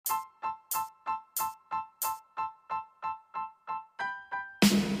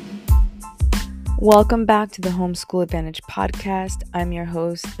Welcome back to the Homeschool Advantage podcast. I'm your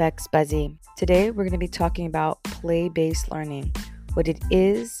host, Bex Buzzy. Today, we're going to be talking about play-based learning, what it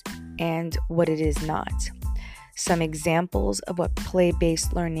is and what it is not. Some examples of what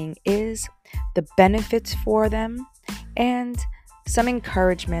play-based learning is, the benefits for them, and some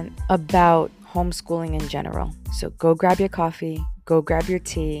encouragement about homeschooling in general. So go grab your coffee, go grab your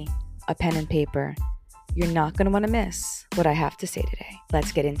tea, a pen and paper. You're not going to want to miss what I have to say today.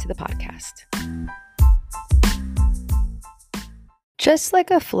 Let's get into the podcast. Just like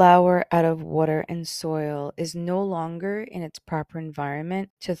a flower out of water and soil is no longer in its proper environment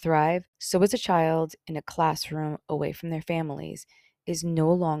to thrive, so is a child in a classroom away from their families is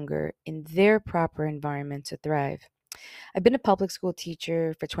no longer in their proper environment to thrive. I've been a public school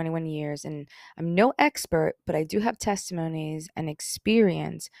teacher for 21 years, and I'm no expert, but I do have testimonies and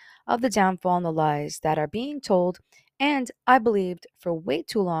experience of the downfall and the lies that are being told and I believed for way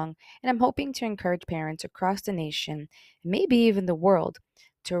too long. And I'm hoping to encourage parents across the nation, maybe even the world,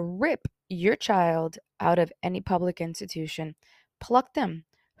 to rip your child out of any public institution, pluck them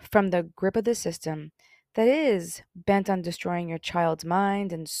from the grip of the system that is bent on destroying your child's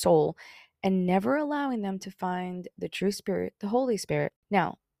mind and soul and never allowing them to find the true spirit, the Holy Spirit.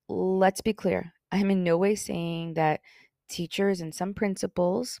 Now, let's be clear. I'm in no way saying that teachers and some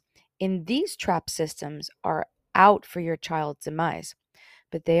principals in these trap systems are out for your child's demise,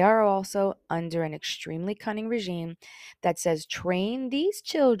 but they are also under an extremely cunning regime that says train these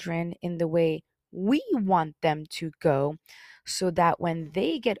children in the way we want them to go so that when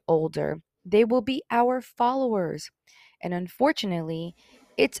they get older, they will be our followers. And unfortunately,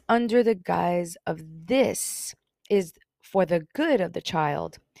 it's under the guise of this is for the good of the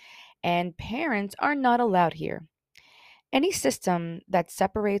child, and parents are not allowed here. Any system that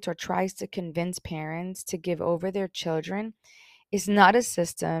separates or tries to convince parents to give over their children is not a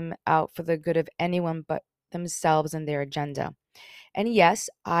system out for the good of anyone but themselves and their agenda. And yes,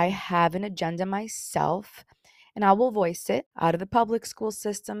 I have an agenda myself, and I will voice it out of the public school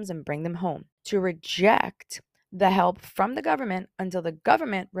systems and bring them home to reject the help from the government until the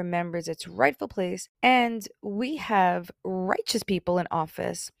government remembers its rightful place and we have righteous people in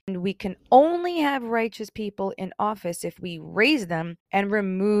office. And we can only have righteous people in office if we raise them and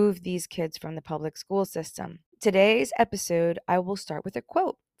remove these kids from the public school system. Today's episode, I will start with a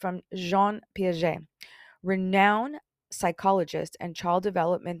quote from Jean Piaget, renowned psychologist and child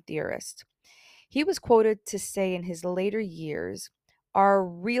development theorist. He was quoted to say in his later years, "Our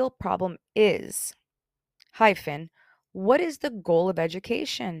real problem is, what is the goal of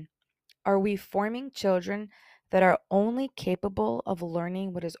education? Are we forming children that are only capable of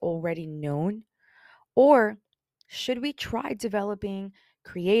learning what is already known? Or should we try developing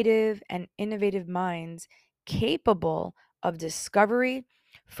creative and innovative minds capable of discovery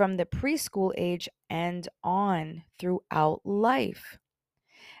from the preschool age and on throughout life?"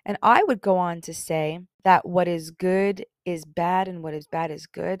 And I would go on to say that what is good is bad and what is bad is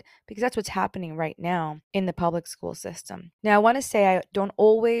good, because that's what's happening right now in the public school system. Now, I want to say I don't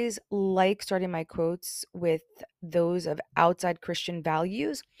always like starting my quotes with those of outside Christian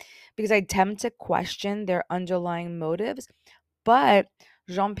values because I tend to question their underlying motives. But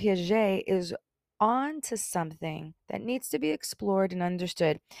Jean Piaget is on to something that needs to be explored and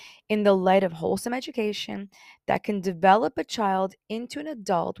understood in the light of wholesome education that can develop a child into an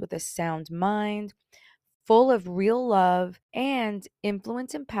adult with a sound mind, full of real love and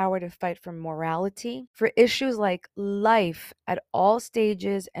influence and power to fight for morality, for issues like life at all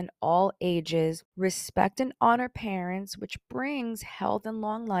stages and all ages, respect and honor parents, which brings health and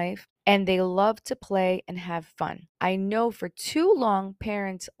long life, and they love to play and have fun. I know for too long,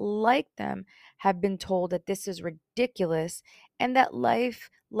 parents like them have been told that this is ridiculous and that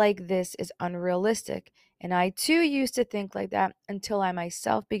life like this is unrealistic. And I too used to think like that until I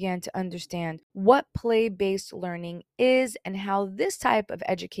myself began to understand what play based learning is and how this type of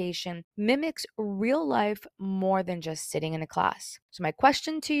education mimics real life more than just sitting in a class. So, my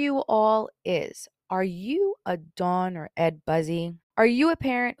question to you all is, are you a Dawn or Ed Buzzy? Are you a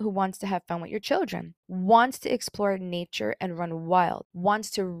parent who wants to have fun with your children, wants to explore nature and run wild,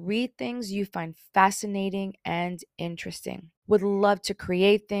 wants to read things you find fascinating and interesting, would love to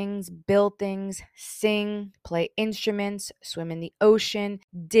create things, build things, sing, play instruments, swim in the ocean,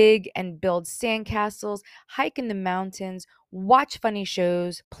 dig and build sandcastles, hike in the mountains, watch funny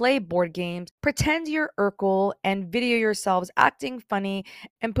shows, play board games, pretend you're Urkel and video yourselves acting funny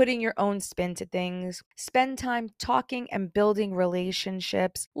and putting your own spin to things, spend time talking and building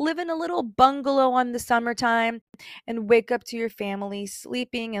relationships, live in a little bungalow on the summertime, and wake up to your family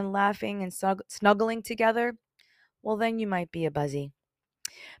sleeping and laughing and snuggling together? Well, then you might be a Buzzy.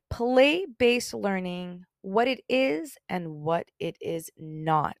 Play based learning, what it is and what it is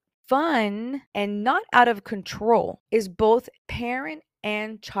not. Fun and not out of control is both parent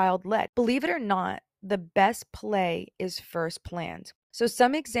and child led. Believe it or not, the best play is first planned. So,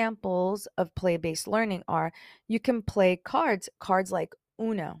 some examples of play based learning are you can play cards like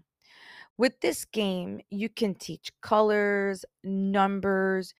Uno. With this game, you can teach colors,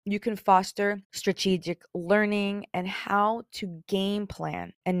 numbers, you can foster strategic learning and how to game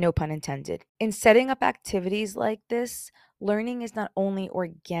plan, and no pun intended. In setting up activities like this, learning is not only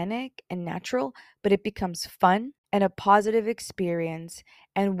organic and natural, but it becomes fun and a positive experience,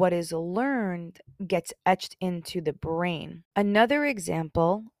 and what is learned gets etched into the brain. Another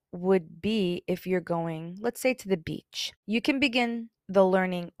example would be if you're going, let's say, to the beach. You can begin the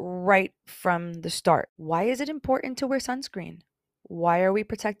learning right from the start. Why is it important to wear sunscreen? Why are we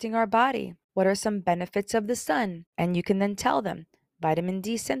protecting our body? What are some benefits of the sun? And you can then tell them vitamin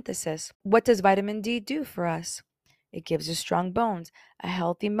D synthesis. What does vitamin D do for us? It gives us strong bones, a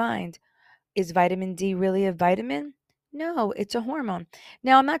healthy mind. Is vitamin D really a vitamin? No, it's a hormone.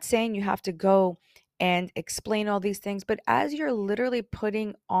 Now, I'm not saying you have to go and explain all these things, but as you're literally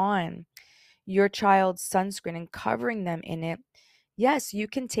putting on your child's sunscreen and covering them in it, yes, you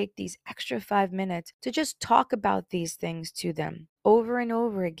can take these extra 5 minutes to just talk about these things to them over and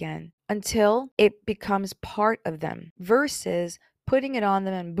over again until it becomes part of them versus putting it on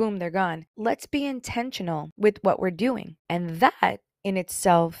them and boom, they're gone. Let's be intentional with what we're doing. And that in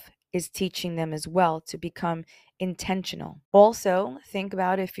itself is teaching them as well to become intentional. Also, think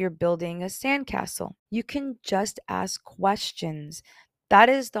about if you're building a sandcastle. You can just ask questions. That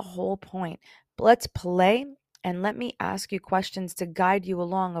is the whole point. Let's play and let me ask you questions to guide you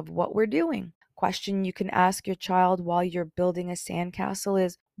along of what we're doing. Question you can ask your child while you're building a sandcastle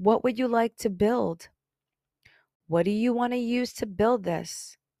is, what would you like to build? What do you want to use to build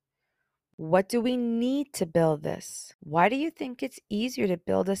this? What do we need to build this? Why do you think it's easier to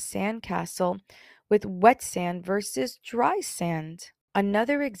build a sandcastle with wet sand versus dry sand?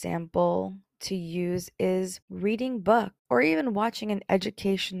 Another example to use is reading book or even watching an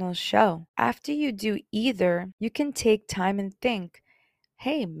educational show. After you do either, you can take time and think,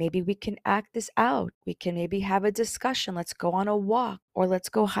 hey, maybe we can act this out. We can maybe have a discussion. Let's go on a walk or let's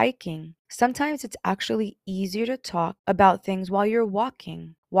go hiking. Sometimes it's actually easier to talk about things while you're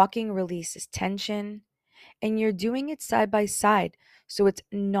walking. Walking releases tension, and you're doing it side by side, so it's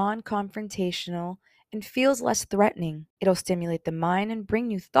non confrontational and feels less threatening. It'll stimulate the mind and bring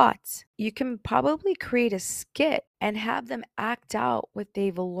new thoughts. You can probably create a skit and have them act out what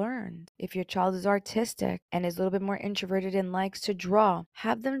they've learned. If your child is artistic and is a little bit more introverted and likes to draw,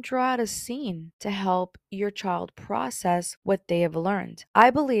 have them draw out a scene to help your child process what they have learned. I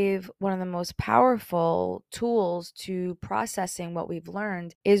believe one of the most powerful tools to processing what we've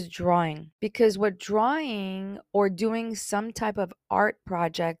learned is drawing, because what drawing or doing some type of art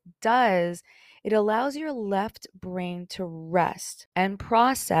project does, it allows your left brain to rest and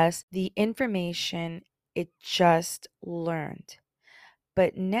process the information it just learned.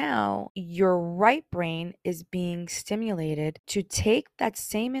 But now your right brain is being stimulated to take that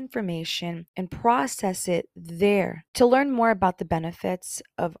same information and process it there. To learn more about the benefits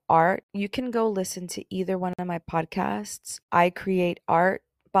of art, you can go listen to either one of my podcasts,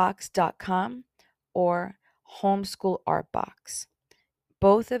 icreateartbox.com or Homeschool Artbox.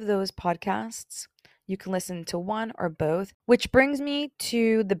 Both of those podcasts, you can listen to one or both, which brings me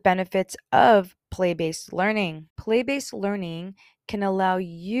to the benefits of play based learning. Play based learning can allow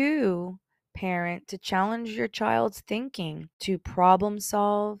you, parent, to challenge your child's thinking, to problem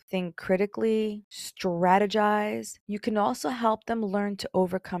solve, think critically, strategize. You can also help them learn to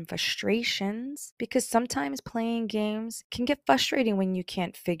overcome frustrations, because sometimes playing games can get frustrating when you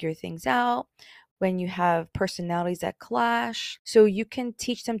can't figure things out, when you have personalities that clash. So you can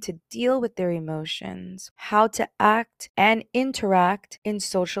teach them to deal with their emotions, how to act and interact in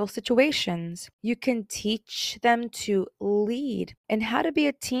social situations. You can teach them to lead and how to be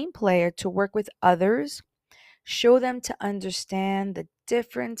a team player, to work with others, show them to understand the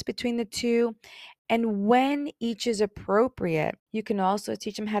difference between the two and when each is appropriate. You can also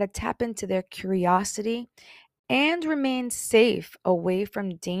teach them how to tap into their curiosity and remain safe away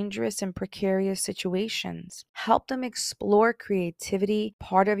from dangerous and precarious situations. Help them explore creativity,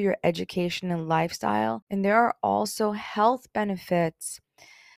 part of your education and lifestyle. And there are also health benefits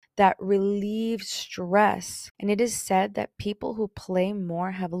that relieve stress. And it is said that people who play more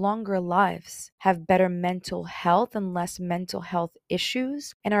have longer lives, have better mental health and less mental health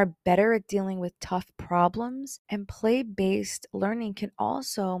issues, and are better at dealing with tough problems. And play-based learning can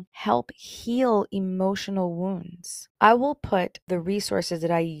also help heal emotional wounds. I will put the resources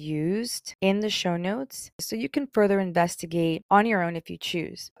that I used in the show notes so you can further investigate on your own if you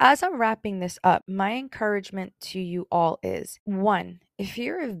choose. As I'm wrapping this up, my encouragement to you all is: one, if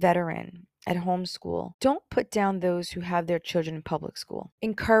you're a veteran at homeschool, don't put down those who have their children in public school.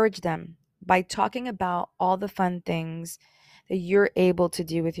 Encourage them by talking about all the fun things that you're able to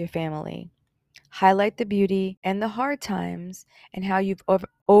do with your family. Highlight the beauty and the hard times and how you've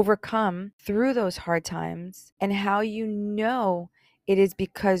overcome through those hard times, and how you know it is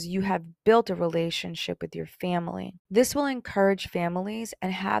because you have built a relationship with your family. This will encourage families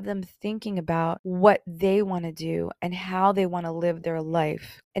and have them thinking about what they want to do and how they want to live their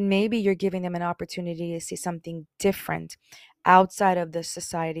life. And maybe you're giving them an opportunity to see something different outside of the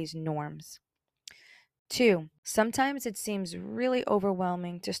society's norms. Two, sometimes it seems really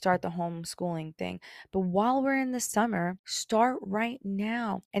overwhelming to start the homeschooling thing, but while we're in the summer, start right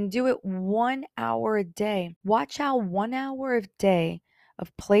now and do it 1 hour a day. Watch how 1 hour a day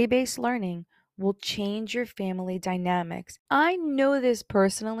of play-based learning will change your family dynamics. I know this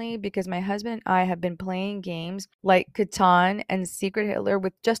personally because my husband and I have been playing games like Catan and Secret Hitler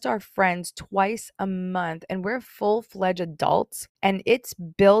with just our friends twice a month, and we're full-fledged adults, and it's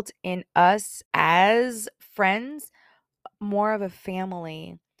built in us as friends more of a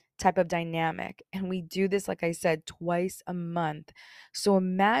family type of dynamic. And we do this, like I said, twice a month. So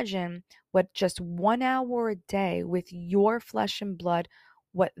imagine what just 1 hour a day with your flesh and blood,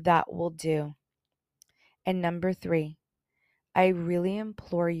 what that will do. And number three, I really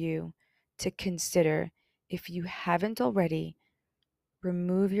implore you to consider, if you haven't already,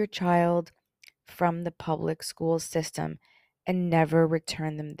 remove your child from the public school system and never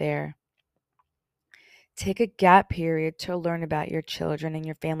return them there. Take a gap period to learn about your children and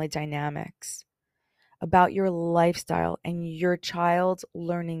your family dynamics, about your lifestyle and your child's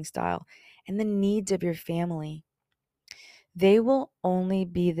learning style and the needs of your family. They will only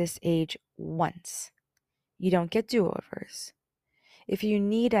be this age once. You don't get do-overs. If you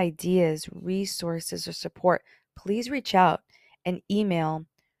need ideas, resources, or support, please reach out and email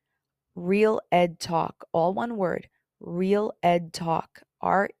RealEdTalk, all one word, RealEdTalk,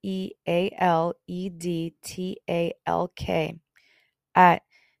 RealEdTalk at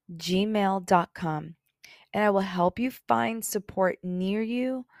gmail.com, and I will help you find support near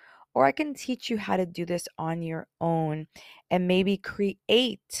you, or I can teach you how to do this on your own and maybe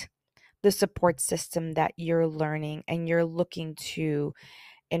create the support system that you're learning and you're looking to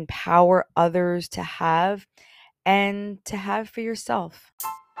empower others to have and to have for yourself.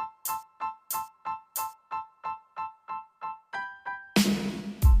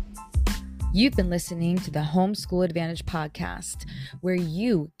 You've been listening to the Homeschool Advantage podcast, where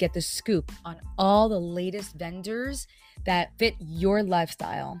you get the scoop on all the latest vendors that fit your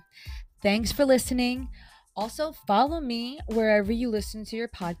lifestyle. Thanks for listening. Also, follow me wherever you listen to your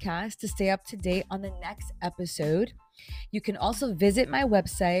podcast to stay up to date on the next episode. You can also visit my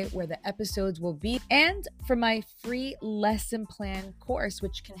website where the episodes will be, and for my free lesson plan course,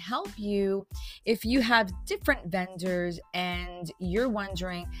 which can help you if you have different vendors and you're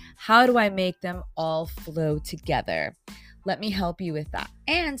wondering, how do I make them all flow together? Let me help you with that.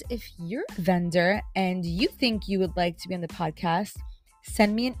 And if you're a vendor and you think you would like to be on the podcast,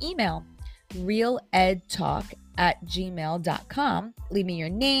 send me an email, realedtalk@gmail.com. Leave me your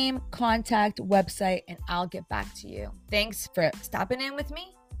name, contact, website, and I'll get back to you. Thanks for stopping in with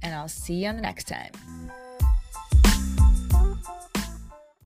me, and I'll see you on the next time.